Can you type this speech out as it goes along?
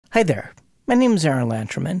Hi there, my name is Aaron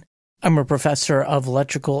Lanterman. I'm a professor of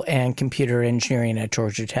electrical and computer engineering at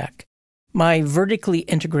Georgia Tech. My vertically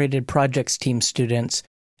integrated projects team students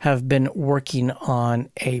have been working on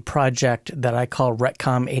a project that I call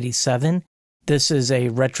RetCom87. This is a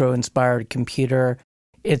retro-inspired computer.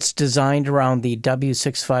 It's designed around the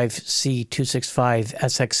W65C265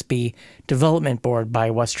 SXB development board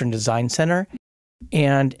by Western Design Center.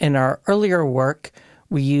 And in our earlier work,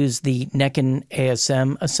 we used the Neckin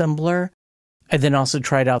ASM assembler. I then also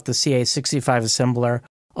tried out the CA65 assembler,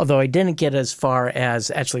 although I didn't get as far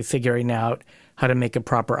as actually figuring out how to make a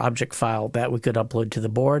proper object file that we could upload to the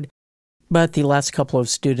board. But the last couple of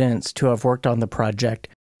students to have worked on the project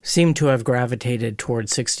seem to have gravitated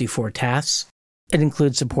towards 64 tasks. It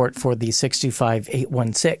includes support for the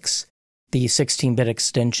 65816, the 16-bit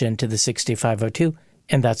extension to the 6502,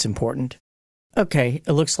 and that's important. Okay,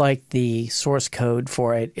 it looks like the source code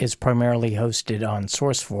for it is primarily hosted on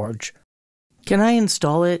SourceForge. Can I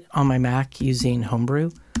install it on my Mac using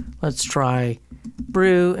Homebrew? Let's try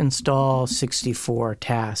brew install 64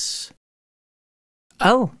 tasks.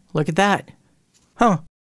 Oh, look at that. Huh.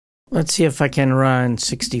 Let's see if I can run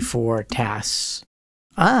 64 tasks.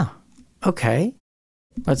 Ah, okay.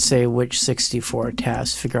 Let's say which 64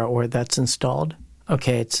 tasks, figure out where that's installed.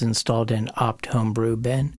 Okay, it's installed in opt homebrew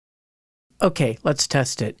bin. Okay, let's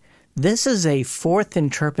test it. This is a fourth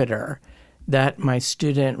interpreter that my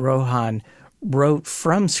student Rohan wrote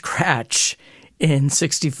from scratch in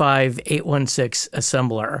 65816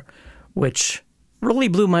 assembler, which really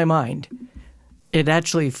blew my mind. It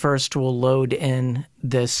actually first will load in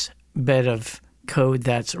this bit of code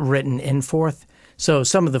that's written in fourth. So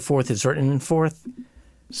some of the fourth is written in fourth.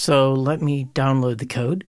 So let me download the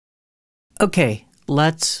code. Okay,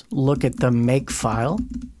 let's look at the make file.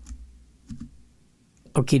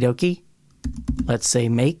 Okie dokie. Let's say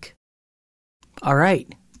make. All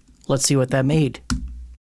right, let's see what that made.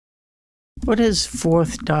 What is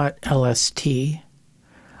fourth.lst?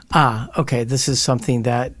 Ah, okay, this is something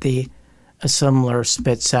that the assembler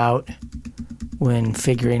spits out when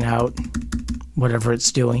figuring out whatever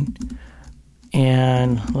it's doing.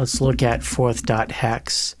 And let's look at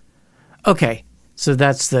fourth.hex. Okay, so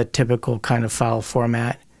that's the typical kind of file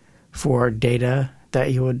format for data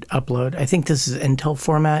that you would upload. I think this is Intel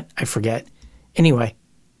format. I forget. Anyway,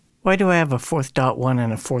 why do I have a fourth.1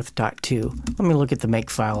 and a fourth.2? Let me look at the make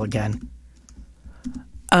file again.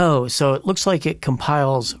 Oh, so it looks like it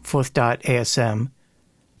compiles fourth.asm.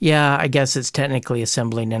 Yeah, I guess it's technically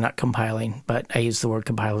assembling and not compiling, but I use the word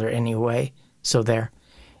compiler anyway, so there.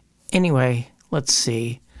 Anyway, let's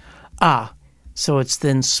see. Ah, so it's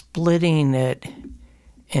then splitting it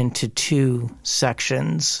into two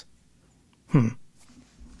sections.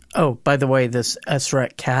 Oh, by the way, this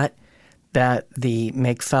sretcat that the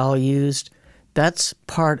make file used, that's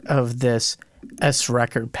part of this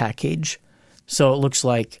srecord package. So it looks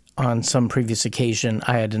like on some previous occasion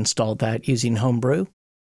I had installed that using Homebrew.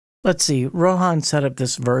 Let's see, Rohan set up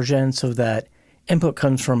this version so that input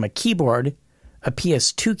comes from a keyboard, a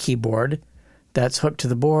PS2 keyboard that's hooked to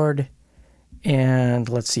the board. And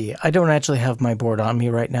let's see, I don't actually have my board on me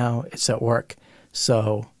right now. It's at work.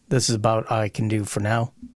 So this is about all I can do for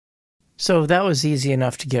now. So that was easy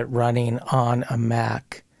enough to get running on a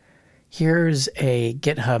Mac. Here's a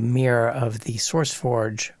GitHub mirror of the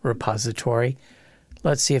SourceForge repository.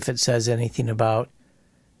 Let's see if it says anything about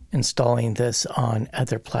installing this on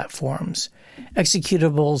other platforms.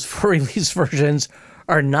 Executables for release versions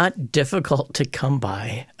are not difficult to come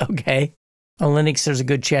by, okay? On Linux, there's a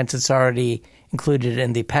good chance it's already included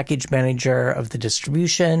in the package manager of the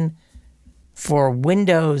distribution. For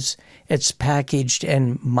Windows, it's packaged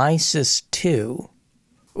in MySys 2.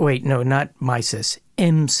 Wait, no, not MySys,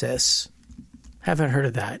 MSys. Haven't heard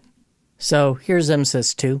of that. So here's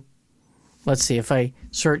MSys 2. Let's see, if I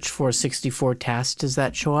search for 64 tasks, does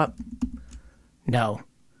that show up? No.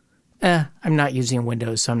 I'm not using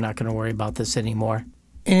Windows, so I'm not going to worry about this anymore.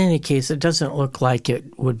 In any case, it doesn't look like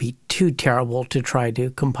it would be too terrible to try to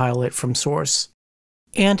compile it from source.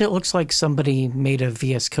 And it looks like somebody made a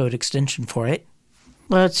VSCode extension for it.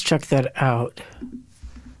 Let's check that out.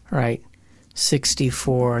 All right,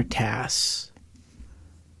 64 tasks.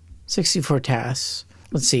 64 tasks.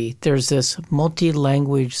 Let's see, there's this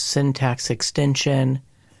multi-language syntax extension,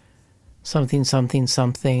 something, something,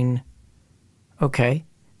 something. Okay,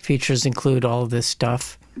 features include all of this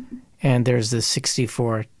stuff. And there's the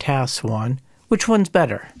 64 tasks one. Which one's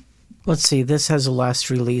better? Let's see, this has a last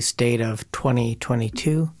release date of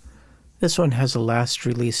 2022. This one has a last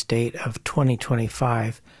release date of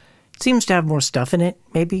 2025. It seems to have more stuff in it,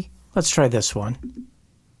 maybe. Let's try this one.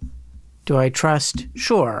 Do I trust?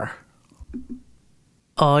 Sure.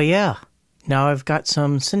 Oh, yeah. Now I've got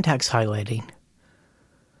some syntax highlighting.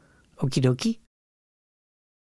 Okie dokie.